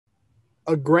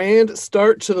A grand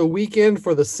start to the weekend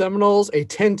for the Seminoles, a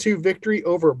 10-2 victory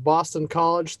over Boston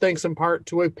College, thanks in part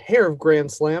to a pair of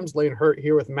grand slams. Lane Hurt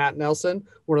here with Matt Nelson,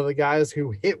 one of the guys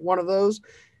who hit one of those.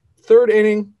 Third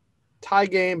inning, tie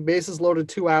game, bases loaded,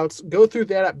 2 outs. Go through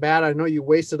that at bat. I know you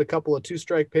wasted a couple of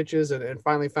two-strike pitches and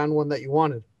finally found one that you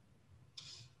wanted.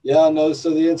 Yeah, no.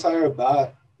 So the entire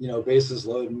bat, bases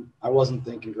loaded. I wasn't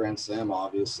thinking grand slam.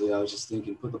 Obviously, I was just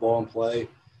thinking put the ball in play.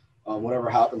 Whatever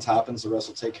happens, happens. The rest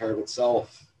will take care of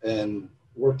itself. And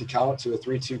work the count to a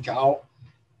 3-2 count.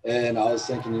 And I was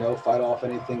thinking, fight off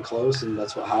anything close, and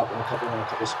that's what happened. A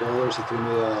couple spoilers. He threw me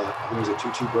I think it was a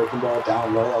 2-2 breaking ball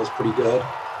down low. That was pretty good.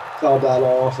 Fouled that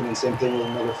off, and then same thing with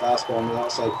another fastball on the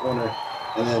outside corner,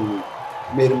 and then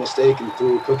made a mistake and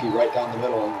threw a cookie right down the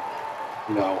middle.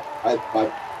 And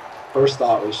my first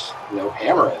thought was,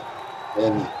 hammer it.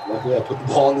 And luckily, I put the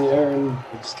ball in the air and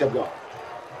it just kept going.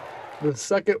 The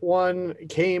second one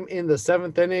came in the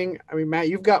seventh inning. I mean, Matt,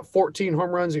 you've got 14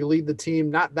 home runs. You lead the team.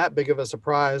 Not that big of a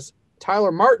surprise.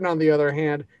 Tyler Martin, on the other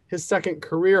hand, his second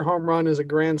career home run is a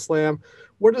grand slam.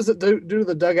 What does it do to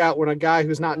the dugout when a guy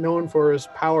who's not known for his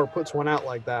power puts one out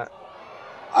like that?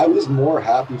 I was more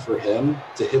happy for him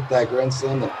to hit that grand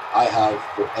slam than I have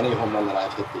for any home run that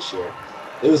I've hit this year.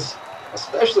 It was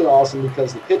especially awesome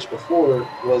because the pitch before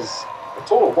was a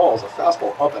total ball, it was a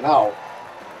fastball up and out,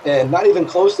 and not even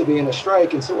close to being a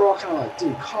strike. And so we're all kind of like,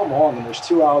 dude, come on. And there's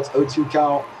 2 outs, 0-2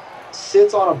 count,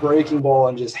 sits on a breaking ball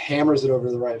and just hammers it over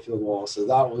the right field wall. So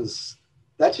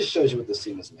that just shows you what this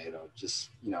team is made of. Just,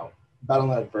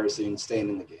 battling adversity and staying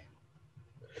in the game.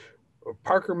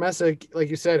 Parker Messick,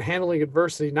 like you said, handling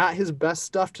adversity, not his best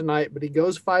stuff tonight, but he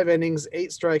goes 5 innings,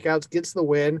 8 strikeouts, gets the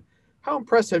win. How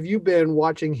impressed have you been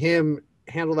watching him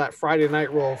handle that Friday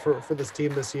night role for this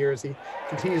team this year as he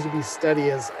continues to be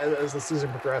steady as the season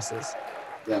progresses?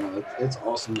 Yeah, no, it's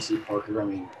awesome to see Parker. I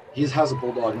mean, he has a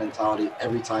bulldog mentality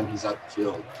every time he's at the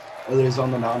field, whether he's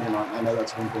on the mound or not. And I know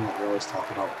that's one thing that we always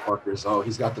talk about with Parker is,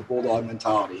 he's got the bulldog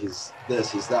mentality. He's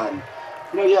this, he's that. And,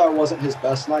 yeah, it wasn't his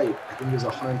best night. I think it was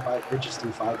 105 pitches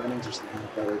through 5 innings or something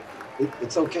like that.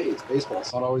 It's okay. It's baseball.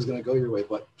 It's not always going to go your way.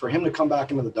 But for him to come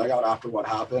back into the dugout after what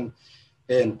happened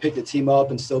and pick the team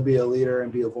up and still be a leader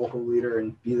and be a vocal leader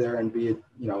and be there and be, it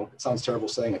sounds terrible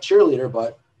saying a cheerleader,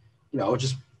 but,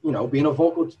 just, being a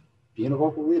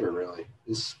vocal leader really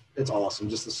it's awesome.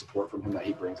 Just the support from him that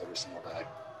he brings every single day.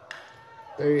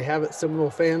 There you have it, Seminole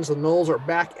fans. The Noles are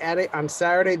back at it on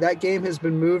Saturday. That game has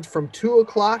been moved from 2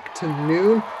 o'clock to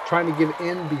noon, trying to get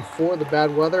in before the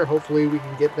bad weather. Hopefully we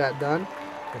can get that done.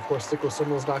 And of course, stick with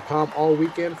Seminoles.com all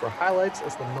weekend for highlights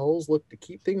as the Noles look to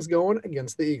keep things going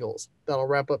against the Eagles. That'll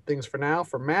wrap up things for now.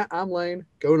 For Matt, I'm Lane.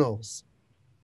 Go Noles.